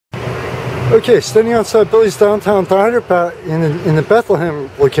Okay, standing outside Billy's Downtown Diner in the Bethlehem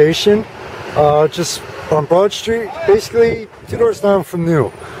location, just on Broad Street, basically 2 doors down from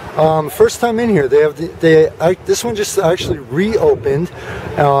new. First time in here, this one just actually reopened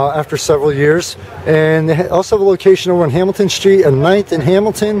after several years, and they also have a location over on Hamilton Street and 9th in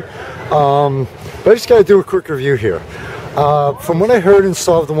Hamilton. But I just got to do a quick review here. From what I heard and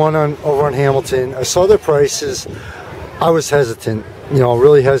saw of the one over on Hamilton, I saw their prices. I was hesitant,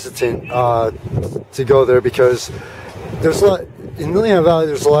 really hesitant to go there because there's a lot in Lehigh Valley.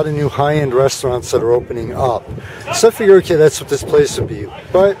 There's a lot of new high-end restaurants that are opening up. So I figured, okay, that's what this place would be.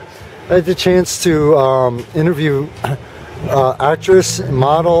 But I had the chance to interview actress,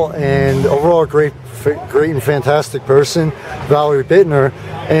 model, and overall great and fantastic person, Valerie Bittner,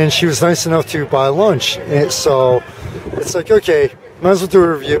 and she was nice enough to buy lunch. And so it's like, okay, might as well do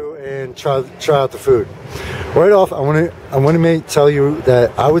a review and try out the food. Right off, I want to tell you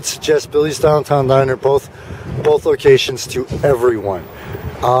that I would suggest Billy's Downtown Diner, both locations, to everyone.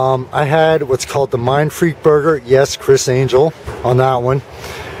 I had what's called the Mind Freak Burger. Yes, Chris Angel on that one.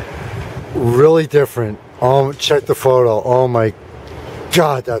 Really different. Check the photo. Oh my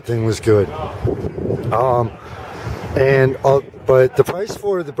God, that thing was good. But the price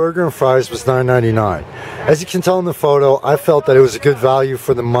for the burger and fries was $9.99. As you can tell in the photo, I felt that it was a good value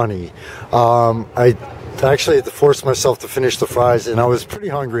for the money. I actually had to force myself to finish the fries, and I was pretty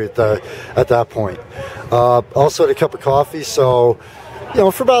hungry at that point. Also had a cup of coffee, so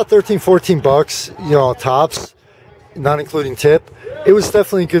for about 13, 14 bucks, tops, not including tip, it was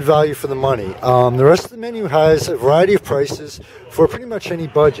definitely a good value for the money. The rest of the menu has a variety of prices for pretty much any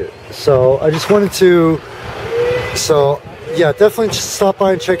budget. So I just wanted to, yeah, definitely just stop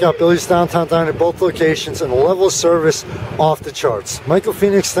by and check out Billy's Downtown Diner, both locations, and the level of service off the charts. Michael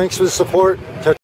Phoenix, thanks for the support.